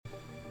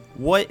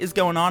What is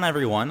going on,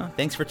 everyone?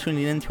 Thanks for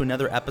tuning in to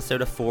another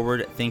episode of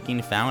Forward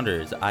Thinking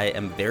Founders. I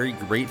am very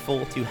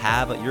grateful to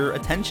have your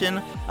attention,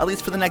 at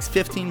least for the next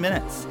 15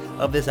 minutes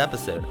of this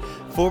episode.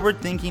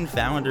 Forward Thinking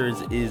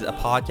Founders is a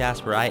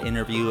podcast where I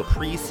interview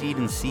pre-seed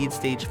and seed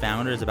stage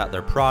founders about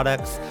their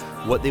products,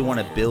 what they want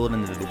to build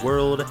into the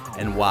world,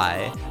 and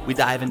why. We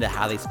dive into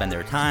how they spend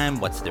their time,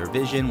 what's their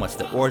vision, what's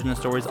their origin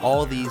stories,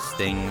 all these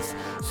things,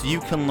 so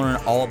you can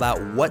learn all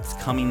about what's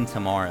coming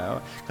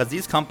tomorrow. Because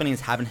these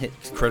companies haven't hit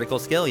critical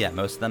scale yet.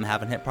 Most of them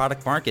haven't hit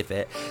product market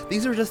fit.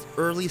 These are just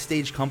early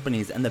stage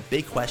companies, and the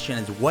big question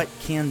is, what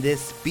can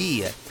this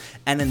be?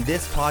 And in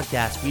this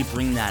podcast, we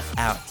bring that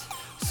out.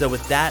 So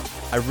with that,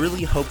 I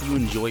really hope you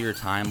enjoy your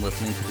time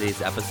listening to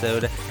today's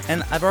episode.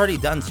 And I've already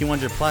done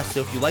 200 plus,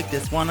 so if you like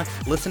this one,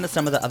 listen to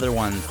some of the other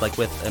ones, like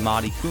with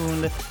Imadi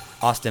Kund,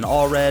 Austin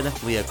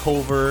Allred, Leah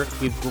Culver.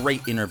 We have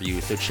great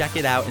interviews, so check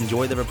it out,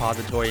 enjoy the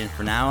repository, and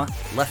for now,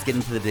 let's get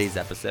into today's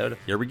episode.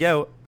 Here we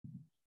go.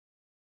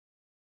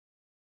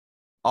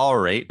 All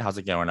right, how's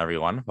it going,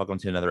 everyone? Welcome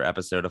to another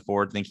episode of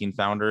Forward Thinking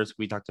Founders.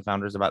 We talk to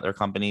founders about their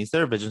companies,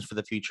 their visions for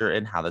the future,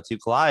 and how the two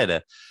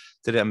collide.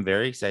 Today, I'm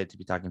very excited to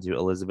be talking to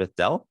Elizabeth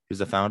Dell, who's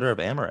the founder of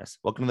Amorous.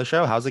 Welcome to the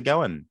show. How's it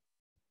going?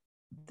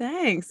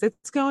 Thanks.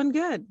 It's going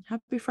good.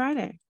 Happy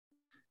Friday.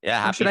 Yeah,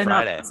 happy Friday.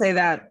 Friday. Not say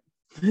that?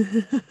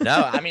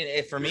 No, I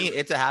mean, for me,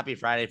 it's a happy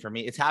Friday. For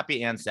me, it's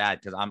happy and sad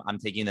because I'm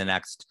taking the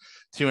next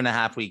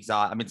 2.5 weeks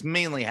off. I mean,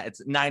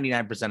 it's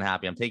 99%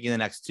 happy. I'm taking the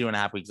next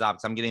 2.5 weeks off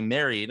because I'm getting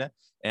married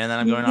and then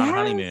I'm going on a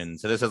honeymoon.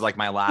 So this is like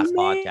my last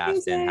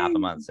podcast in half a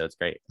month. So it's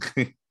great.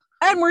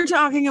 And we're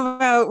talking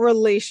about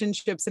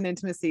relationships and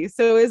intimacy.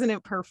 So isn't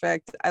it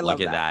perfect? I love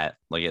that.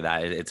 Look at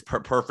that. It's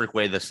perfect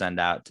way to send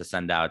out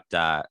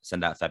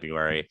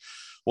February.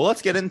 Well,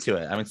 let's get into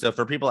it. I mean, so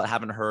for people that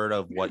haven't heard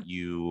of what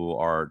you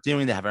are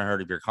doing, they haven't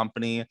heard of your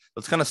company,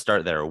 let's kind of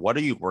start there. What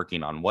are you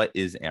working on? What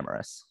is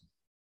Amorous?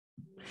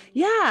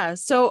 Yeah.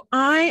 So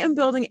I am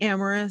building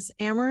Amorous.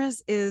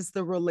 Amorous is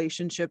the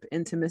relationship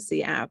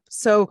intimacy app.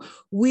 So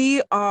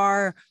we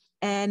are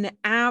an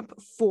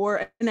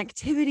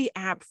activity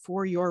app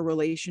for your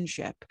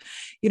relationship.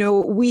 You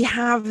know, we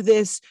have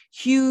this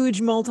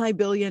huge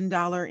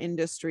multi-billion-dollar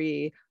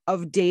industry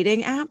of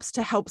dating apps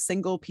to help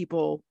single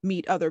people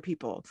meet other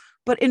people.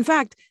 But in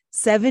fact,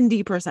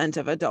 70%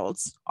 of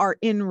adults are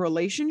in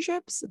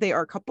relationships. They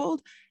are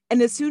coupled.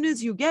 And as soon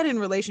as you get in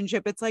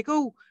relationship, it's like,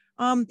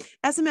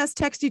 SMS,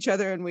 text each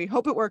other, and we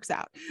hope it works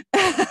out.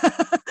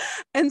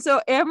 And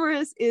so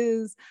Amorous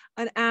is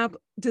an app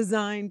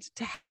designed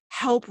to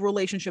help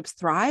relationships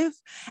thrive,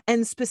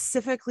 and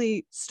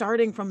specifically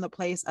starting from the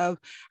place of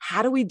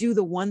how do we do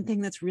the one thing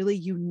that's really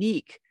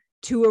unique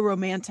to a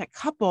romantic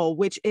couple,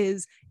 which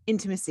is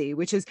intimacy,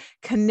 which is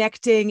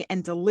connecting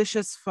and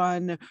delicious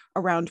fun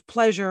around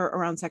pleasure,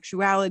 around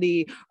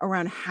sexuality,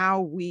 around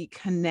how we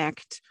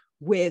connect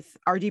with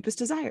our deepest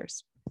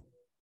desires.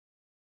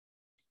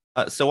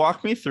 So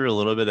walk me through a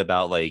little bit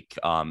about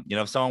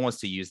if someone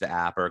wants to use the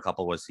app or a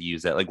couple wants to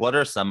use it, like what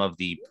are some of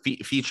the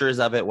features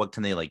of it? What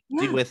can they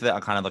do with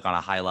it? Kind of like on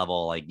a high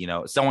level,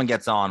 someone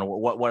gets on,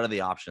 what are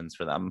the options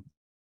for them?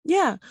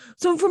 Yeah.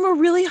 So from a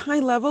really high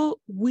level,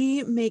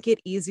 we make it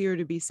easier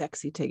to be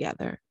sexy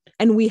together,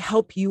 and we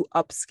help you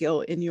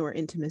upskill in your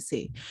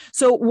intimacy.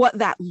 So what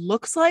that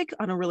looks like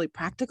on a really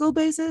practical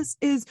basis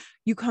is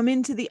you come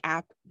into the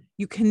app,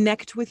 you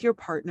connect with your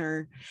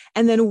partner,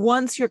 and then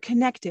once you're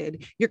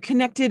connected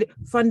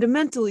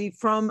fundamentally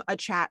from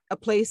a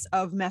place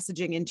of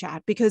messaging in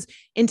chat, because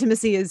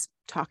intimacy is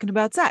talking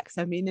about sex.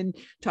 I mean, and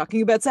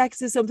talking about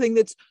sex is something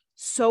that's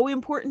so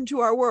important to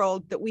our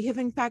world that we have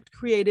in fact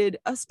created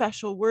a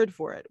special word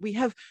for it. We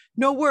have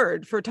no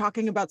word for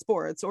talking about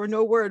sports or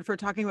no word for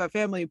talking about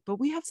family, but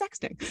we have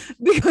sexting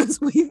because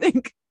we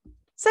think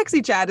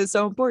sexy chat is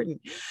so important.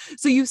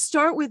 So you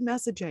start with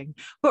messaging,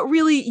 but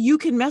really you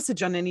can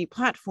message on any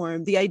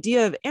platform. The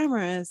idea of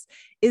Amorous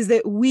is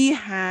that we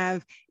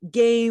have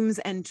games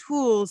and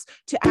tools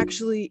to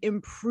actually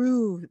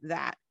improve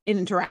that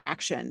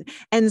interaction.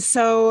 And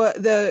so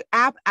the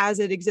app as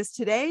it exists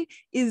today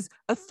is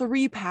a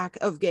 3-pack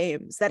of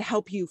games that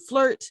help you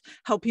flirt,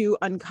 help you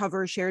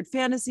uncover shared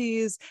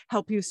fantasies,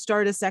 help you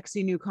start a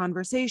sexy new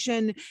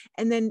conversation.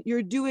 And then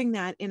you're doing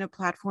that in a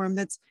platform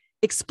that's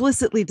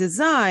explicitly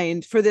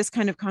designed for this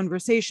kind of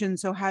conversation.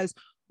 So has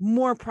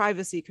more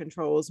privacy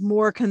controls,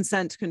 more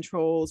consent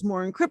controls,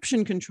 more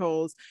encryption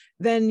controls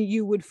than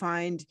you would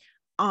find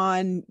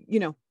on,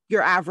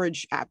 your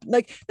average app.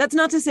 Like, that's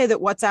not to say that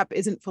WhatsApp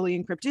isn't fully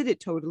encrypted. It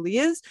totally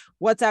is.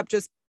 WhatsApp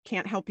just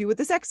can't help you with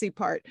the sexy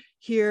part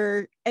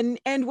here. And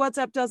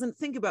WhatsApp doesn't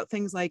think about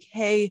things like,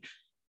 hey,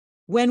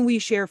 when we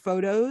share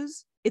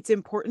photos, it's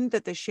important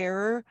that the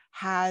sharer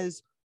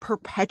has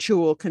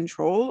perpetual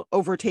control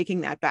over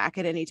taking that back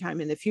at any time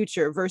in the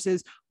future,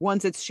 versus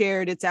once it's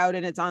shared, it's out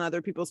and it's on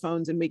other people's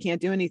phones and we can't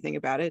do anything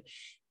about it.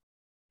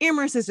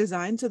 Amorous is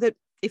designed so that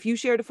if you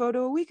shared a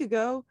photo a week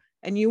ago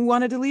and you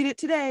want to delete it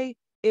today,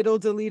 it'll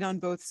delete on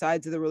both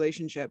sides of the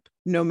relationship,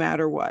 no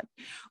matter what.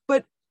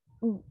 But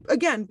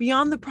again,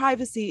 beyond the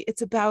privacy,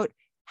 it's about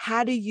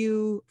how do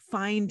you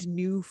find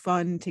new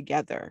fun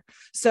together?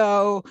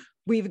 So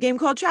we have a game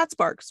called Chat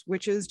Sparks,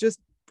 which is just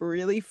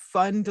really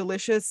fun,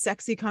 delicious,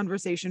 sexy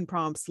conversation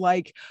prompts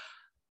like,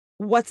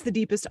 what's the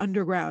deepest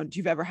underground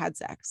you've ever had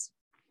sex?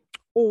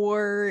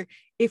 Or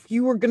if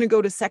you were going to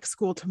go to sex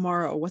school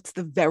tomorrow, what's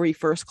the very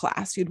first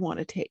class you'd want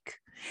to take?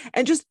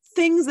 And just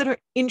things that are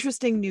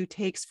interesting new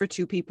takes for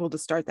two people to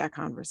start that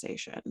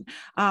conversation.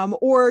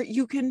 Or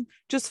you can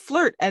just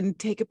flirt and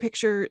take a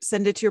picture,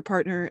 send it to your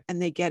partner,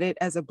 and they get it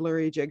as a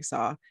blurry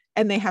jigsaw,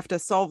 and they have to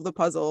solve the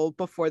puzzle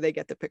before they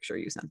get the picture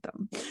you sent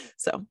them.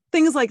 So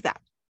things like that.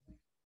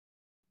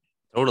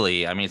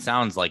 Totally. I mean, it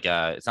sounds like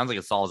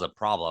it solves a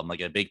problem,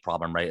 like a big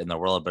problem, right, in the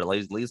world. But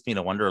it leads me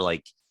to wonder,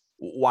 like,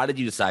 why did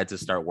you decide to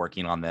start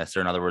working on this?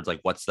 Or in other words, like,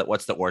 what's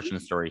the origin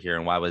story here,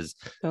 and why was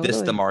this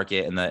the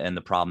market and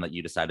the problem that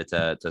you decided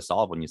to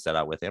solve when you set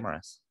out with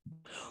Amorous?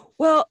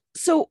 Well,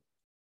 so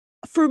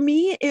for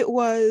me,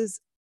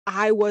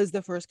 I was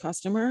the first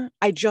customer.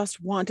 I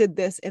just wanted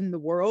this in the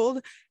world.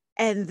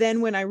 And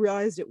then when I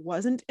realized it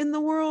wasn't in the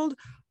world,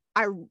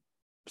 I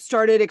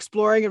started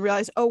exploring and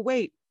realized, oh,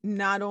 wait,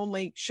 not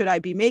only should I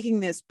be making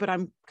this, but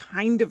I'm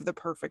kind of the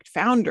perfect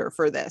founder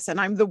for this. And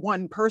I'm the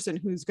one person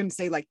who's going to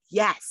say, like,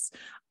 yes,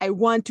 I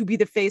want to be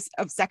the face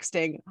of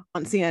sexting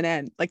on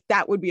CNN. Like,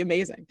 that would be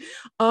amazing.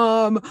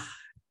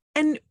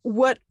 And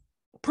what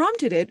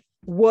prompted it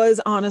was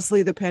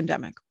honestly the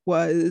pandemic.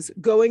 Was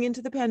going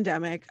into the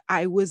pandemic,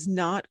 I was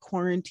not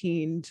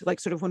quarantined, like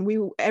sort of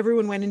when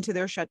everyone went into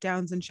their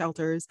shutdowns and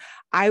shelters,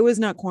 I was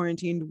not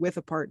quarantined with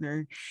a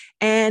partner.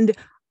 And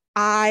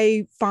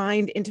I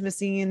find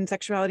intimacy and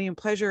sexuality and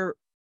pleasure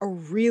a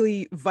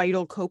really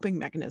vital coping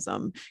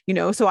mechanism,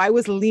 so I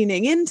was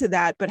leaning into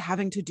that, but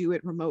having to do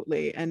it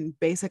remotely and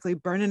basically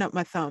burning up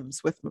my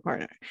thumbs with my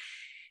partner.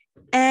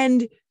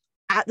 And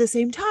at the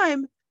same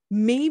time,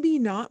 maybe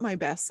not my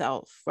best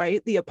self,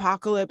 right? The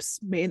apocalypse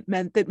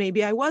meant that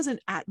maybe I wasn't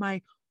at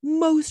my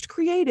most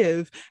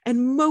creative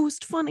and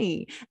most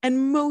funny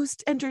and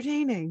most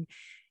entertaining.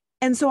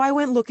 And so I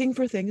went looking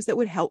for things that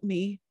would help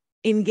me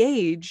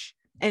engage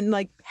and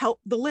like help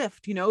the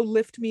lift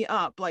me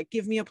up, like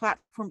give me a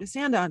platform to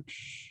stand on.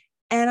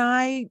 And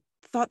I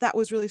thought that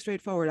was really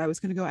straightforward. I was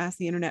going to go ask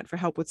the internet for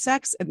help with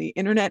sex, and the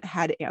internet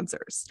had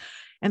answers.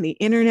 And the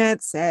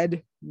internet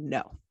said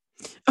no.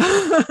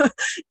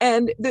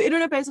 And the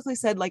internet basically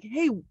said, like,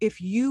 hey,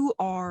 if you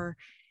are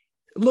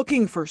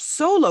looking for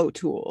solo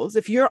tools,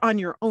 if you're on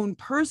your own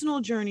personal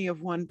journey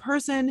of one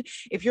person,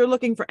 if you're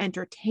looking for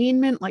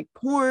entertainment like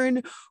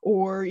porn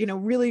or,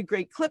 really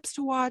great clips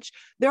to watch,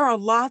 there are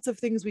lots of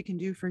things we can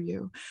do for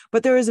you.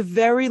 But there is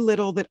very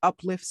little that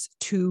uplifts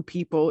two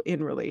people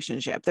in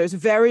relationship. There's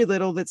very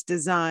little that's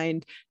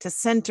designed to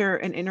center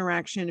an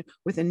interaction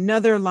with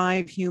another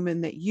live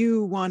human that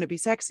you want to be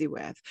sexy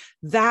with.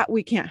 That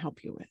we can't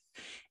help you with.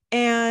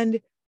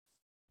 And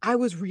I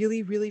was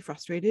really, really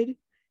frustrated.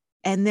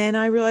 And then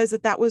I realized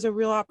that was a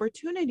real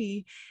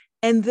opportunity.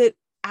 And that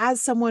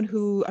as someone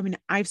who,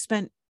 I've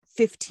spent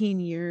 15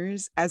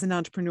 years as an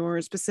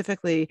entrepreneur,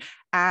 specifically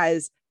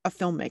as a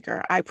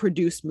filmmaker. I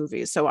produce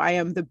movies. So I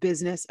am the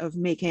business of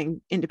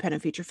making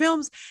independent feature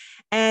films.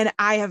 And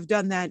I have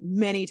done that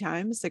many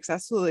times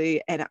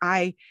successfully. And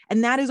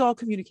that is all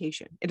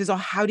communication. It is all,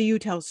 how do you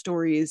tell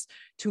stories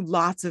to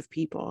lots of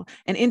people?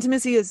 And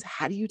intimacy is,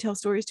 how do you tell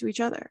stories to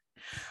each other?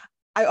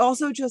 I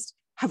also just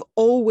have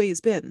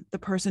always been the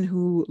person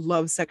who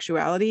loves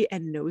sexuality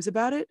and knows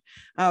about it.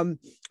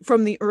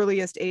 From the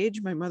earliest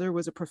age, my mother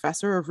was a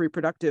professor of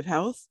reproductive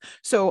health.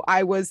 So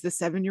I was the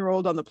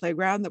 7-year-old on the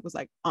playground that was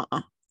like,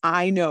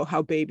 I know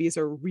how babies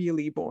are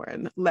really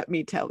born. Let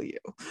me tell you.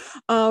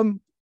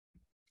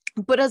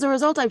 But as a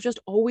result, I've just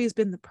always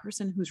been the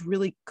person who's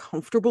really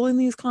comfortable in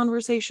these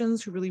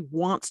conversations, who really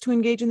wants to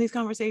engage in these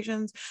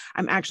conversations.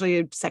 I'm actually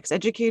a sex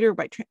educator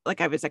I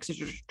have a sex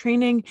educator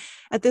training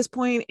at this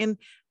point. And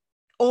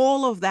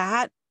all of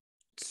that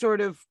sort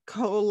of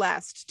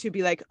coalesced to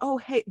be like, oh,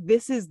 hey,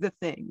 this is the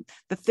thing.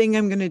 The thing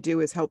I'm going to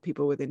do is help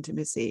people with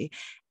intimacy.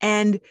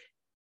 And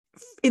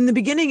in the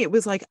beginning, it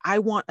was like, I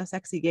want a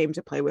sexy game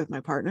to play with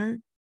my partner.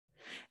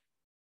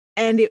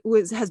 And it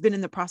has been in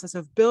the process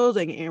of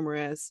building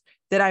Amorous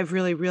that I've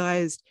really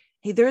realized,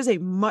 hey, there's a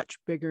much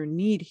bigger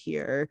need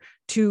here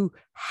to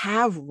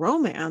have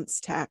romance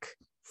tech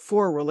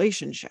for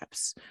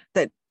relationships,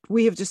 that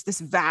we have just this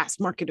vast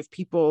market of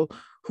people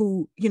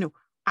who,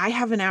 I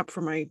have an app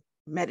for my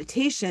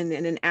meditation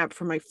and an app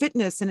for my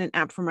fitness and an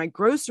app for my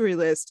grocery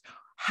list.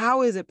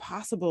 How is it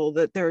possible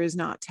that there is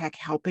not tech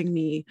helping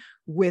me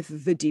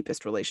with the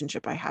deepest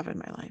relationship I have in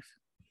my life?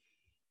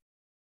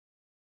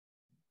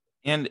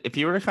 And if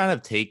you were to kind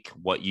of take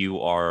what you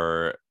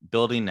are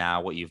building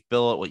now, what you've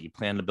built, what you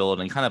plan to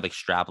build, and kind of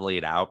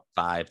extrapolate out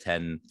 5,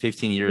 10,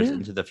 15 years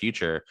into the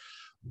future,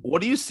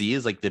 what do you see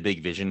as like the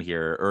big vision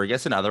here? Or I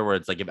guess in other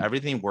words, like if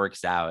everything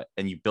works out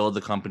and you build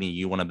the company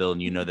you want to build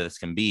and you know that this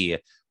can be,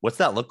 what's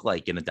that look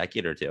like in a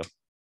decade or two?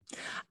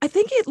 I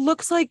think it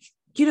looks like,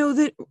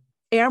 that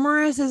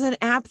Amorous is an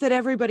app that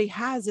everybody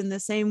has in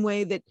the same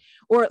way that,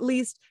 or at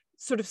least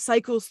sort of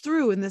cycles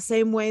through in the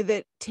same way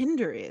that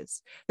Tinder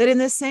is, that in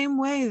the same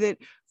way that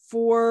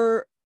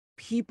for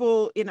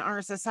people in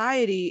our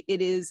society,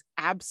 it is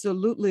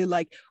absolutely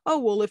like, oh,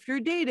 well, if you're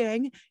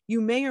dating,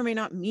 you may or may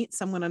not meet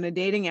someone on a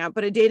dating app,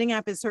 but a dating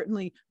app is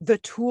certainly the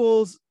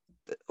tools,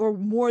 or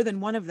more than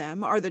one of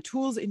them are the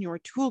tools in your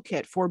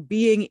toolkit for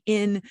being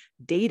in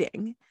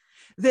dating,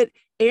 that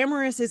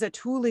Amorous is a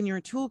tool in your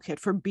toolkit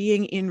for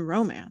being in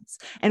romance.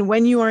 And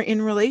when you are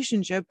in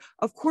relationship,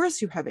 of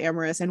course you have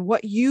Amorous, and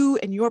what you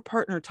and your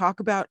partner talk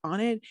about on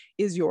it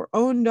is your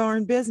own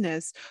darn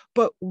business.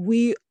 But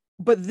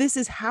this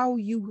is how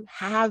you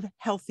have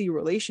healthy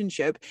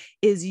relationship,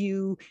 is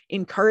you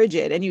encourage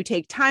it and you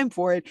take time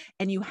for it,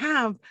 and you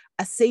have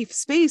a safe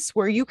space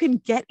where you can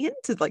get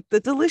into like the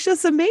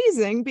delicious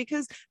amazing,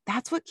 because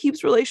that's what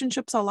keeps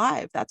relationships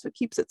alive. That's what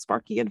keeps it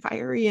sparky and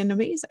fiery and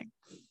amazing.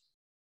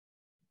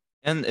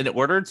 And in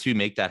order to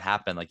make that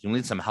happen, like, you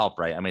need some help,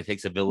 right? I mean, it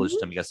takes a village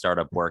to make a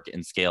startup work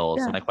and scale.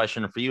 Yeah. So my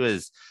question for you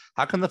is,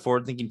 how can the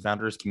Forward Thinking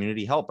Founders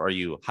community help? Are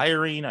you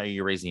hiring? Are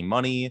you raising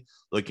money,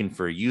 looking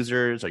for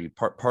users? Are you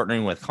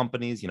partnering with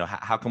companies?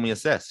 How can we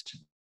assist?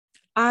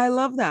 I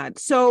love that.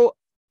 So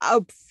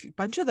a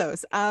bunch of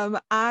those.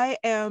 I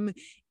am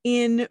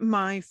in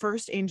my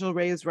first angel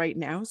raise right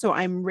now. So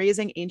I'm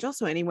raising angels.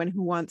 So anyone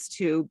who wants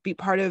to be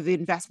part of the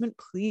investment,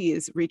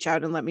 please reach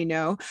out and let me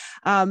know.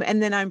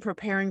 And then I'm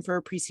preparing for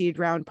a pre-seed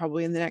round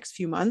probably in the next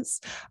few months.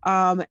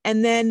 And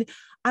then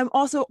I'm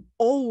also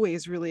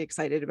always really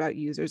excited about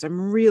users. I'm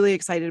really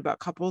excited about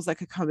couples that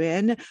could come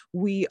in.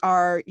 We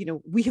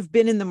have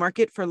been in the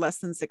market for less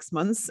than 6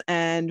 months,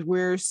 and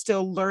we're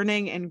still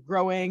learning and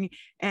growing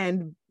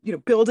and,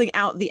 building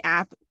out the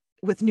app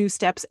with new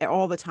steps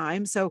all the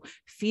time. So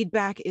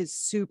feedback is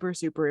super,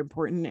 super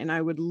important. And I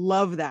would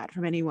love that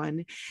from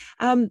anyone.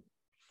 And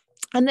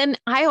then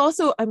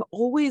I'm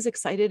always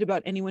excited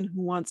about anyone who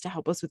wants to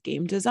help us with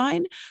game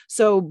design.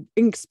 So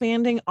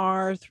expanding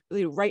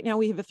right now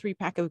we have a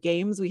 3-pack of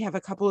games. We have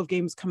a couple of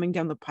games coming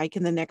down the pike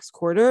in the next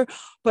quarter,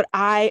 but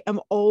I am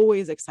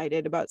always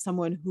excited about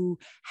someone who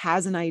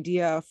has an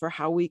idea for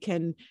how we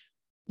can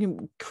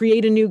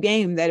create a new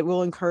game that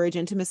will encourage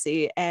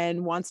intimacy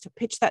and wants to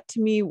pitch that to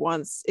me,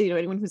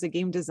 anyone who's a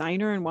game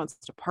designer and wants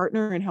to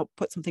partner and help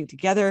put something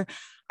together.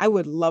 I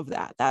would love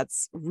that.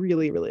 That's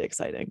really, really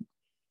exciting.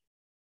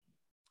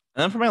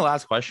 And then for my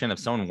last question, if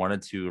someone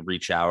wanted to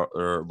reach out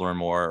or learn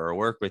more or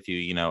work with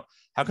you,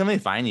 how can they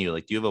find you?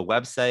 Like, do you have a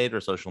website or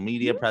social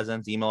media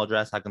presence, email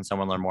address? How can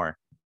someone learn more?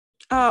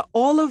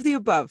 All of the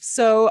above.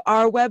 So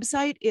our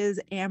website is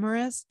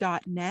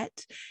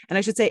amorous.net. And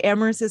I should say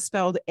Amorous is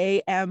spelled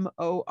AMORUS.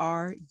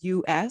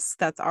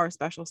 That's our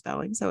special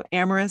spelling. So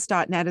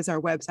amorous.net is our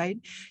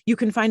website. You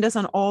can find us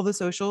on all the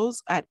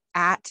socials at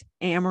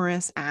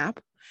Amorous App.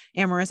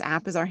 Amorous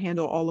App is our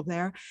handle, all of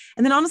there.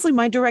 And then honestly,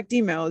 my direct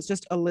email is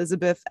just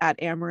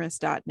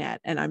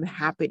elizabeth@amorous.net. And I'm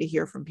happy to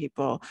hear from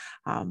people.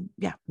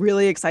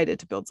 Really excited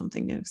to build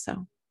something new.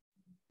 So.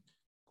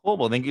 Cool.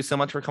 Well, thank you so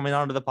much for coming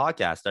on to the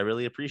podcast. I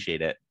really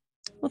appreciate it.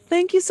 Well,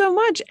 thank you so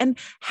much. And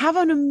have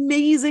an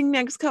amazing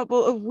next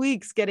couple of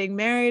weeks getting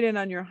married and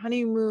on your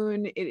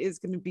honeymoon. It is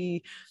going to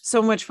be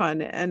so much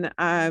fun. And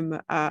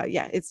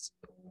it's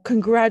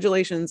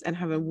congratulations and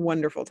have a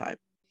wonderful time.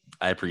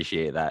 I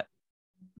appreciate that.